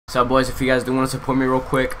So boys, if you guys do want to support me real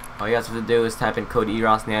quick, all you guys have to do is type in code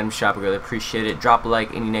EROS in the item shop. I really appreciate it. Drop a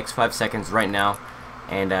like in the next 5 seconds right now,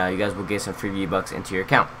 and you guys will get some free V-Bucks into your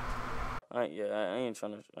account. I ain't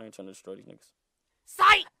trying to destroy these niggas.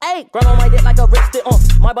 Sight! Hey! Grind on my dick like a wristed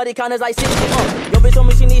my body count as I 60 Your bitch told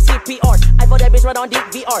me she needs CPR. I fought that bitch right on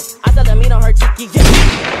DVR. I said that mean on her cheeky,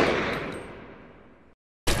 yeah.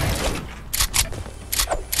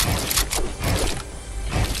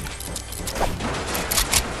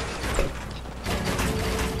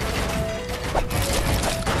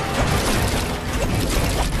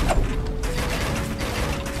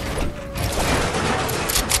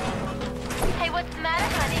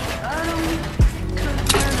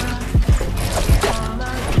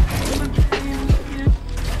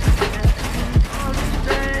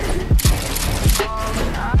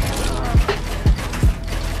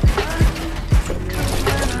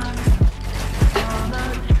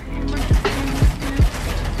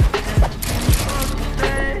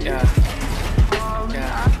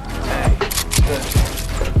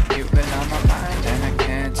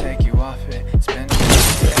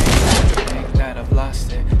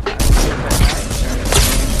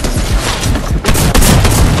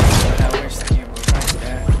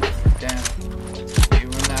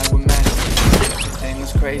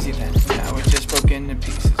 Crazy then, now it just broke into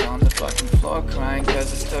pieces on the fucking floor, crying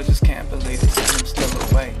cause I still just can't believe it, and I'm still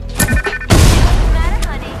awake.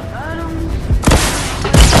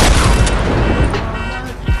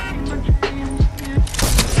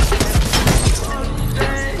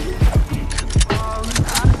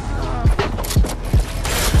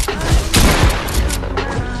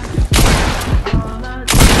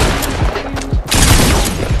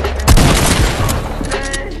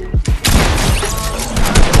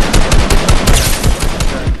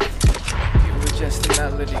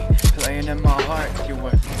 Playing in my heart, you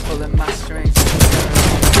were pulling my strings.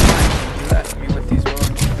 You left me with these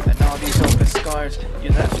wounds and all these open scars. You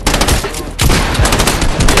left me alone.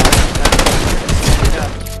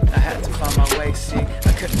 I had to find my way, see,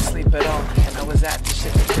 I couldn't sleep at all, and I was at the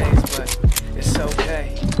shit for days, but it's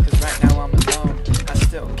okay, cause right now I'm alone. I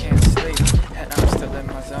still can't sleep, and I'm still in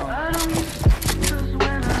my zone.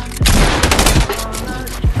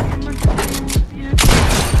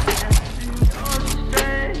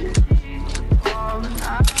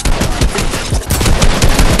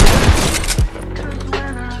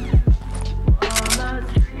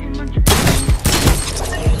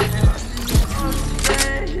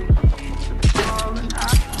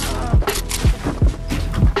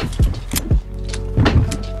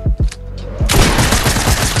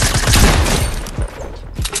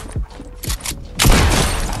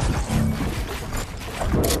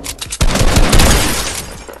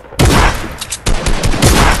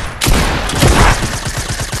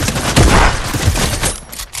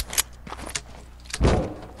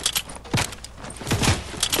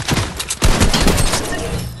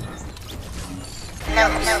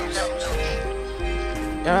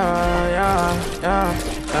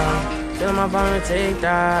 Feeling my bone to take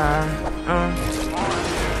that.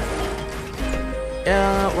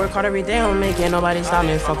 Yeah, work hard every day on making nobody stop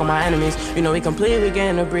me. Fuck on my enemies. You know we complete, we get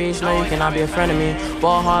in the breach. No, you cannot be a friend of me.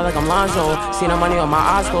 Ball hard like I'm Lonzo. See no money on my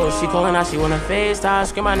eyes closed. She calling out, she wanna FaceTime.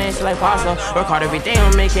 Scream my name, she like pasta. Work hard every day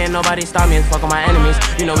on making nobody stop me. Fuck on my enemies.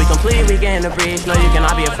 You know we complete, we get in the breach. No, you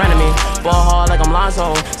cannot be a friend of me. Ball hard like I'm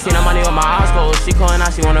Lonzo. See no money on my eyes closed. She calling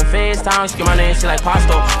out, she wanna FaceTime. Scream my name, she like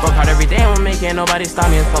pasta. Work hard every day on making nobody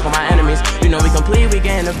stop me. Fuck on my enemies. You know we complete, we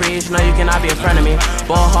get in the breach. No, you cannot be a friend of me.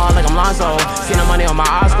 Ball hard like I'm Lonzo. See no money on my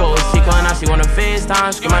eyes closed. She calling out, she wanna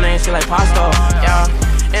FaceTime. Scream my name, she like pasta. Yeah.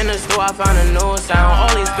 In the store, I found a new sound.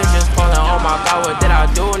 All these bitches calling, oh my god, what did I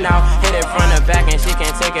do now? Hit it front and back and she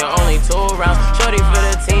can't take it, only 2 rounds. Shorty for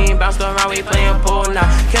the team, bounced around, we playing pool now.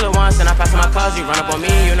 Kill it once and I pass my cuz, you run up on me,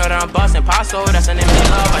 you know that I'm bustin' Paso, that's the name of the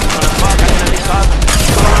love. I just wanna fuck, I can only fuck.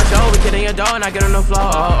 Come on my show, we get in your door and I get on the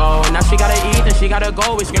floor. Now she gotta eat and she gotta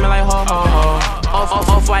go, we screaming like ho ho ho.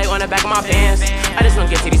 Off-white on the back of my pants. I just wanna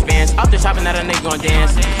get to these fans. Up the shopping that a nigga gon'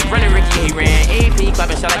 dance. Running Ricky, he ran. AP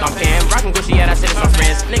clapping shit like I'm Pam. Rockin' Gucci, yeah, that shit is my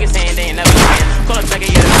friends. Niggas saying they ain't never can. Call up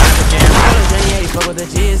Becky, yeah, that's the jam. Call up Jenny, yeah, he fuck with the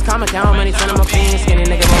G's. Common count money, send him a fiend. Skinny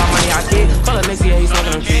nigga, with my money, I keep. Call up Mixie, yeah, he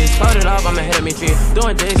smoking them trees. Cut it up, I'ma hit him, me tree.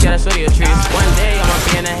 Doing this, yeah, that's shorty a trees. One day, I'ma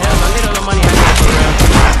be in the hell. I need all the money I got for real.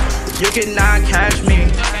 You cannot catch me.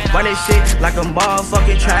 Run this shit like a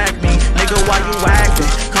motherfucking track me. Nigga, why you acting?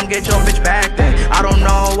 Come get your bitch back then. I don't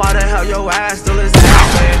know why the hell your ass still is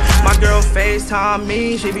acting. My girl FaceTime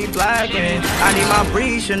me, she be blacking. I need my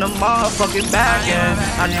breach in the motherfucking back end.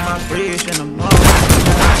 I need my breach in the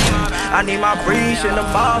motherfucking back end. I need my breach in the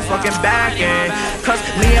motherfucking back end. Cause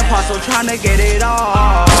me and Paso tryna get it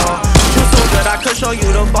all.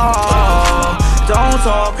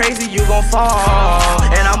 crazy, you gon' fall.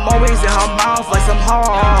 And I'm always in her mouth like some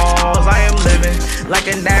halls. I am living like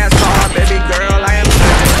a NASCAR, baby girl, I am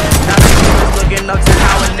living. Now the niggas looking up to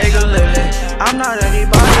how a nigga living. I'm not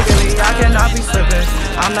anybody, baby, I cannot be slipping.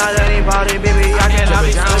 I'm not anybody, baby, I cannot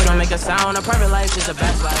be slipping. Don't make a sound, a private life is the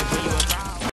best life when you